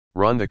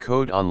Run the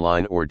code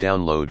online or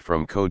download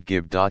from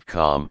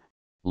codegive.com,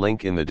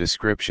 link in the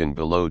description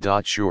below.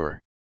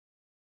 Sure.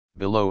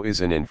 Below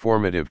is an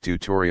informative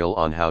tutorial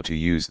on how to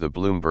use the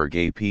Bloomberg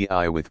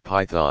API with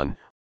Python,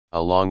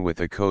 along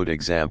with a code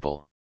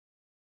example.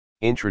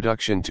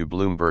 Introduction to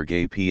Bloomberg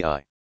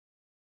API.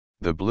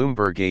 The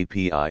Bloomberg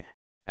API,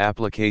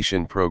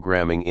 Application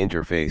Programming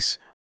Interface,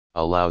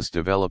 allows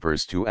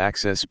developers to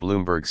access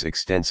Bloomberg's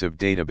extensive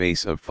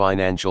database of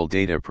financial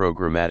data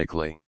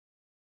programmatically.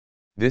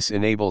 This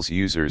enables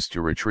users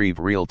to retrieve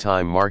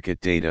real-time market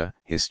data,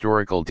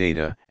 historical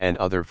data, and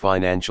other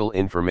financial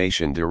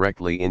information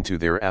directly into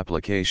their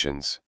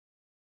applications.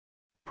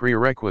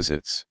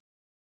 Prerequisites.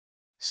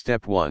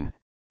 Step 1.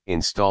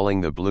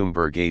 Installing the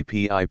Bloomberg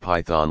API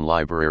Python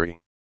library.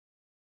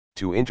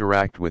 To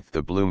interact with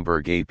the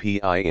Bloomberg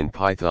API in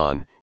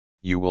Python,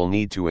 you will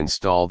need to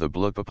install the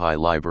blpapi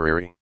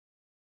library.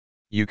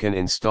 You can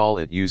install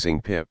it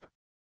using pip.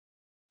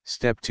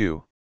 Step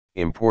 2.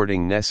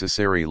 Importing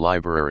necessary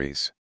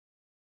libraries.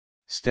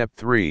 Step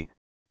 3.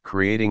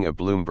 Creating a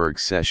Bloomberg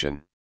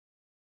session.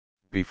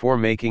 Before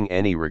making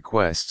any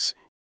requests,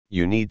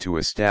 you need to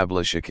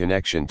establish a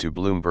connection to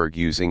Bloomberg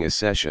using a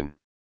session.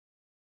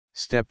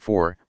 Step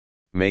 4.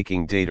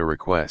 Making data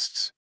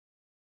requests.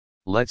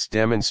 Let's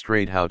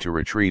demonstrate how to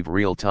retrieve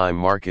real-time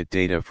market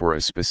data for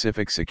a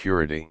specific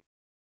security.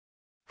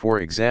 For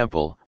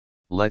example,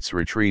 let's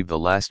retrieve the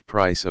last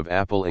price of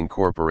Apple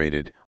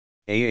Incorporated,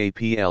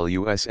 AAPL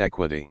US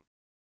equity.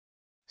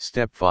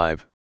 Step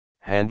 5.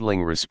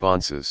 Handling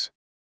responses.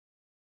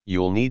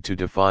 You'll need to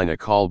define a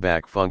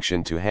callback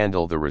function to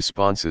handle the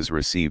responses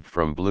received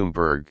from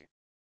Bloomberg.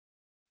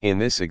 In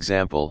this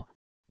example,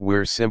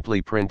 we're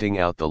simply printing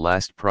out the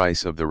last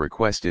price of the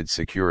requested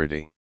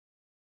security.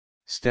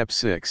 Step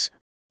 6.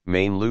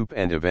 Main loop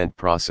and event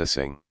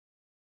processing.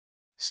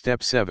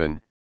 Step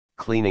 7.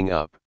 Cleaning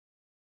up.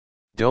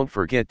 Don't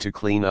forget to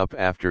clean up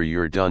after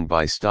you're done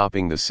by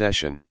stopping the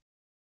session.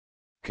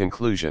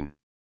 Conclusion.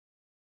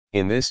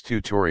 In this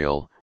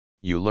tutorial,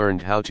 you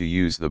learned how to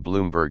use the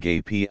Bloomberg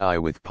API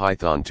with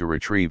Python to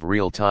retrieve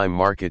real-time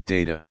market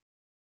data.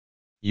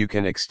 You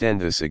can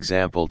extend this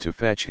example to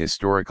fetch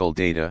historical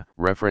data,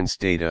 reference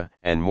data,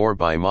 and more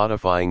by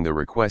modifying the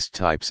request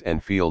types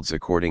and fields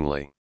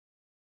accordingly.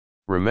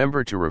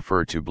 Remember to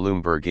refer to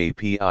Bloomberg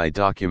API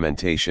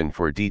documentation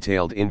for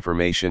detailed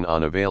information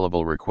on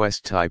available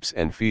request types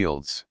and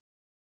fields.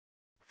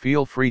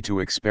 Feel free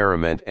to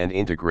experiment and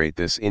integrate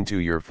this into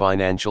your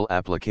financial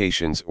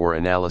applications or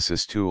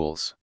analysis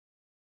tools.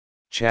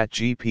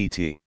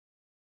 ChatGPT.